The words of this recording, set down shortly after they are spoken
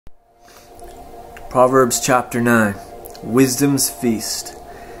Proverbs chapter 9. Wisdom's Feast.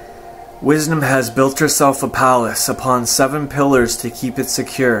 Wisdom has built herself a palace upon 7 pillars to keep it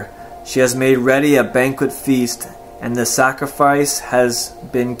secure. She has made ready a banquet feast, and the sacrifice has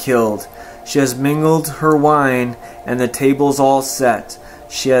been killed. She has mingled her wine, and the table's all set.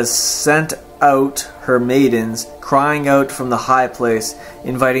 She has sent out her maidens, crying out from the high place,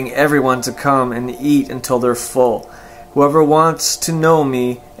 inviting everyone to come and eat until they're full. Whoever wants to know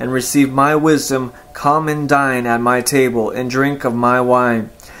me and receive my wisdom, come and dine at my table and drink of my wine.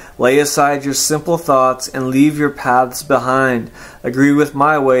 Lay aside your simple thoughts and leave your paths behind. Agree with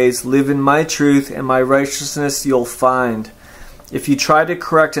my ways, live in my truth, and my righteousness you'll find. If you try to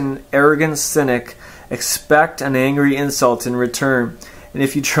correct an arrogant cynic, expect an angry insult in return. And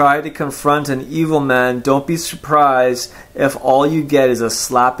if you try to confront an evil man, don't be surprised if all you get is a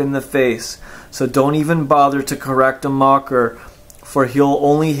slap in the face. So don't even bother to correct a mocker, for he'll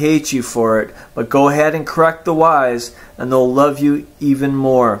only hate you for it. But go ahead and correct the wise, and they'll love you even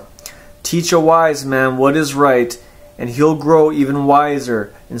more. Teach a wise man what is right, and he'll grow even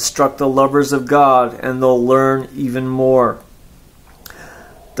wiser. Instruct the lovers of God, and they'll learn even more.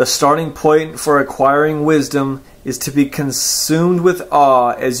 The starting point for acquiring wisdom is to be consumed with awe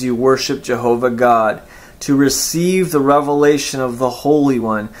as you worship Jehovah God. To receive the revelation of the Holy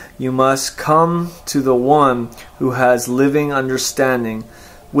One, you must come to the one who has living understanding.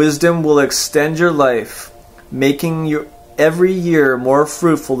 Wisdom will extend your life, making you every year more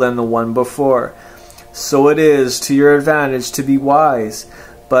fruitful than the one before. So it is to your advantage to be wise,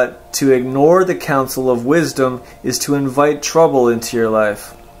 but to ignore the counsel of wisdom is to invite trouble into your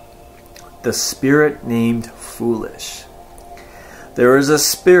life. The spirit named foolish. There is a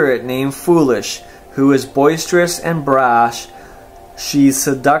spirit named foolish, who is boisterous and brash. She's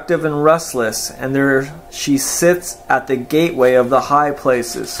seductive and restless, and there she sits at the gateway of the high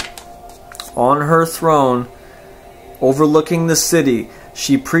places. On her throne, overlooking the city,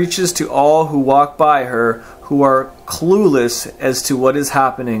 she preaches to all who walk by her, who are clueless as to what is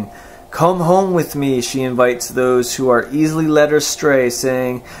happening. Come home with me, she invites those who are easily led astray,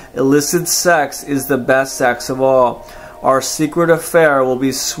 saying, illicit sex is the best sex of all. Our secret affair will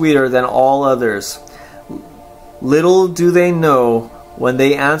be sweeter than all others. Little do they know, when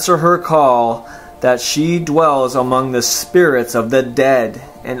they answer her call, that she dwells among the spirits of the dead,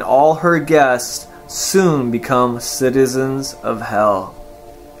 and all her guests soon become citizens of hell.